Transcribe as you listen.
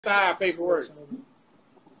Side paperwork.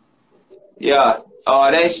 Yeah.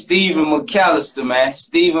 That's Stephen McAllister, man.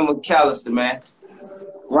 Stephen McAllister, man.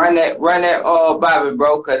 Run that Bobby,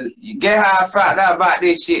 bro, cause you get how I found out about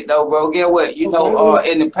this shit though, bro. Get what? You know,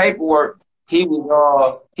 in the paperwork, he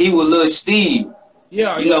was Lil Steve.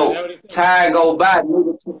 Yeah, you know, time go by,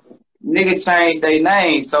 nigga changed their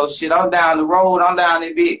name. So shit, I'm down the road, I'm down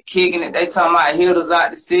there bit kicking it. They talking about hitters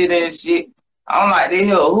out the city and shit. I'm like, they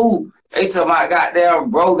hear who? They talking about goddamn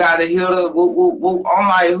bro got a hitter, whoop, whoop, whoop. I'm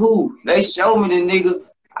like, who? They show me the nigga.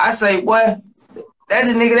 I say, boy,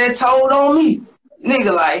 that's the nigga that told on me.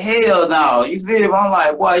 Nigga like, hell no. You feel me? I'm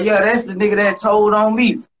like, boy, yeah, that's the nigga that told on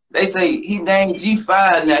me. They say he named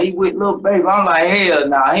Gfive now. He with Lil Baby. I'm like, hell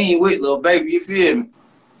nah, he ain't with Lil Baby. You feel me?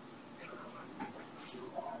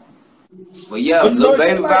 But yeah, Lil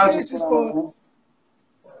Baby like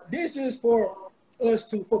this is for us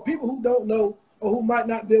too. For people who don't know or who might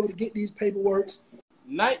not be able to get these paperworks.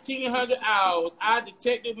 1900 hours, I,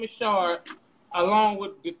 Detective Machard, along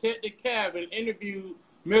with Detective Calvin, interviewed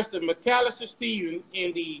Mr. McAllister Stephen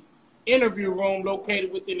in the interview room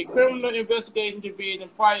located within the Criminal Investigation Division.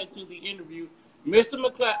 Prior to the interview, Mr.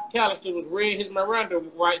 McAllister was read his Miranda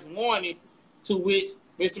rights warning, to which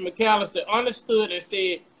Mr. McAllister understood and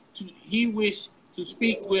said he wished to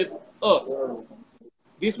speak with us.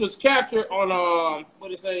 This was captured on,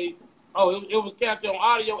 what it say? Oh, it was captured on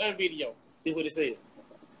audio and video, is what it says.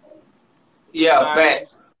 Yeah,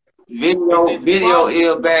 facts. Video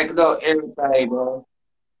is backed up everything, bro.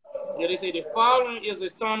 Yeah, they say the following is a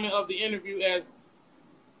summary of the interview as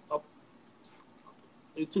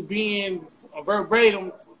to being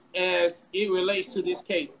verbatim as it relates to this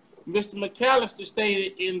case. Mr. McAllister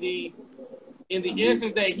stated in the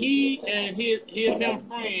instance that he and his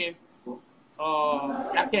friend,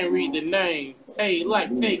 I can't read the name, Tay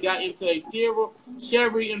got into a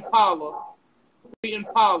Chevy Impala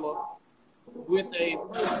with a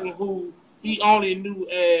person who he only knew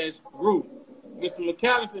as Ruth. Mr.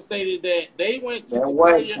 McAllister stated that they went to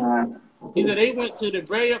they went to the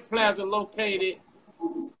Brea Plaza located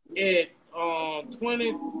at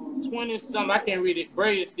 20 something, I can't read it,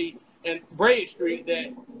 Brea Street,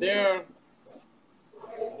 that they're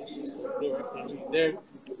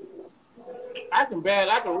I can barely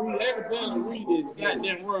read this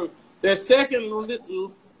goddamn word. Their second,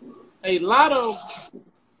 a lot of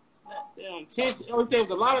tension. I would say it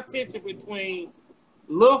was a lot of tension between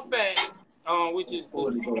Lil Fat, which is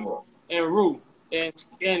and Rue,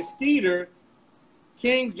 and Skeeter,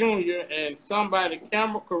 King Jr., and somebody,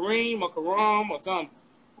 Kareem or something.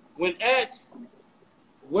 When asked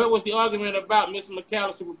what was the argument about, Mr.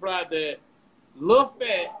 McAllister replied that Lil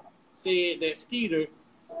Fat said that Skeeter,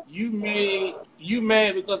 you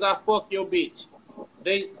mad because I fuck your bitch.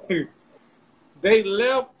 They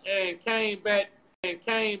left and came back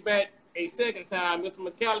a second time. Mr.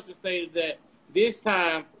 McAllister stated that this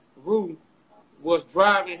time Rue was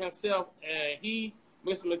driving himself and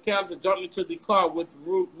Mr. McAllister jumped into the car with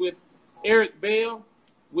Eric Bell,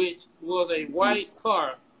 which was a white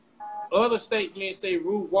car. Other statements say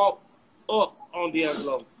Rue walked up on the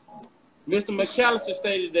envelope. Mr. McAllister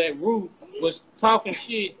stated that Rue was talking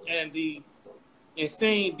shit and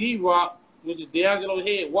seeing D-Rock, which is D'Angelo's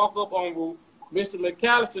head, walk up on Rue. Mr.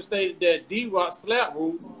 McAllister stated that D-Rock slapped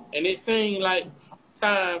Rue, and it seemed like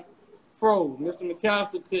time froze. Mr.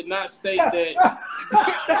 McAllister could not state that.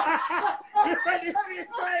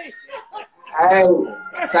 Hey,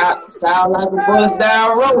 sound like a bus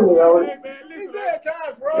down road, yo.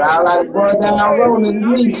 Sound like a bus down road in the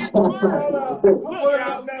meat.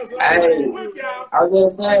 Hey, I'm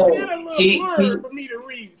just saying, keep for me to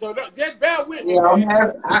read, so just bear with me.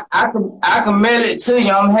 Yeah, I can mail it to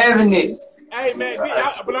you. I'm having this. Hey man,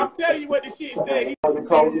 but I'm telling you what the shit said. He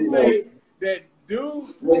said that dude.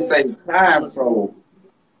 They say time probe.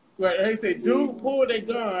 Well, he said dude pulled a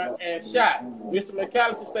gun and shot. Mr.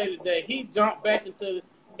 McAllister stated that he jumped back into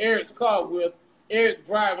Eric's car with Eric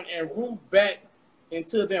driving and Rue back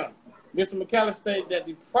into them. Mr. McAllister stated that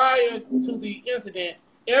prior to the incident,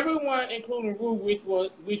 everyone, including Rue,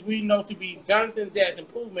 which we know to be Jonathan Jackson,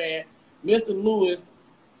 Pooh Man, Mr. Lewis,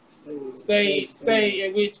 stayed,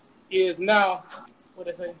 in which is now, what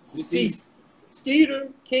they say, deceased. Skeeter,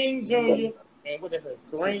 King Jr., and what they say,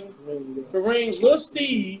 Kareem, Lil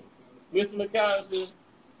Steve, Mr. McAllister,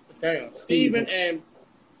 Stephen, and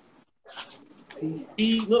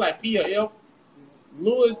P, look like P or F,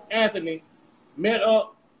 Louis Anthony, met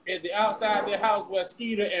up at the outside of their house where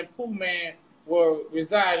Skeeter and Pooh Man were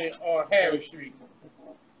residing on Harry Street.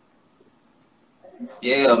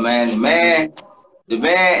 Yeah, man. The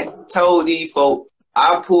man told these folk,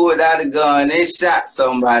 I pulled out a gun and shot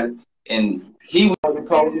somebody, and he was the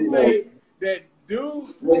police say that dude.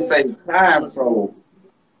 They say time probe.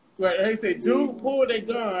 Well, they say dude pulled a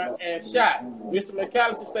gun and shot. Mr.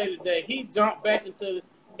 McAllister stated that he jumped back into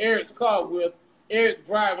Eric's car with Eric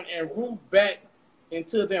driving and Ruth back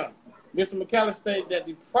into them. Mr. McAllister stated that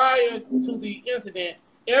prior to the incident,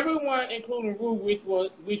 everyone, including Ruth,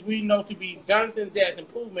 which we know to be Jonathan Jackson,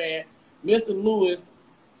 Pooh Man, Mr. Lewis,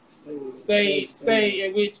 stayed,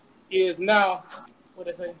 and which is now what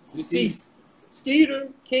they say, deceased. Skeeter,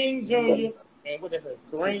 King Jr., and what they say,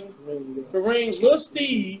 Kareem, Lil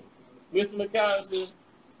Steve, Mr. McAllister,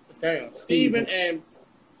 damn, Steven, and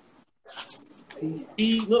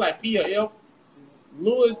P, look like P or F,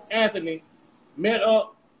 Lewis Anthony met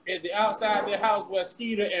up at the outside of their house where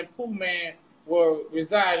Skeeter and Pooh Man were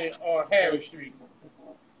residing on Harris Street.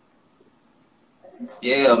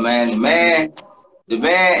 Yeah, man. The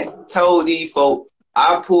man told these folk,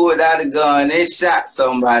 I pulled out a gun and shot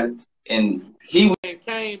somebody, and he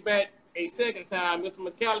came back a second time. Mr.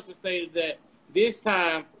 McAllister stated that this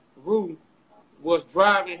time Ruth was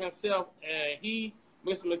driving himself, and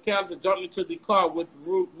Mr. McAllister, jumped into the car with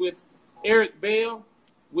Eric Bell,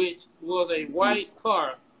 which was a white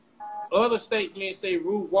car. Other statements say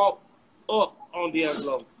Ruth walked up on the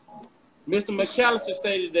envelope. Mr. McAllister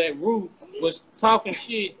stated that Ruth was talking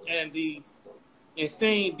shit and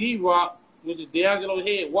seeing D-Rock, which is D'Angelo's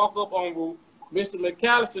head, walk up on Ruth. Mr.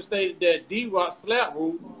 McAllister stated that D-Rock slapped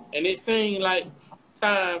Ruth, and it seemed like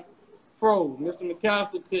time froze. Mr.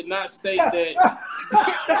 McAllister could not state that.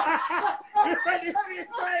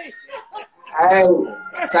 Hey,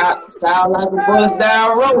 sound like a bus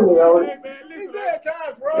down road, yo.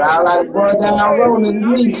 Sound like a bus down road in the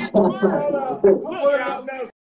meat.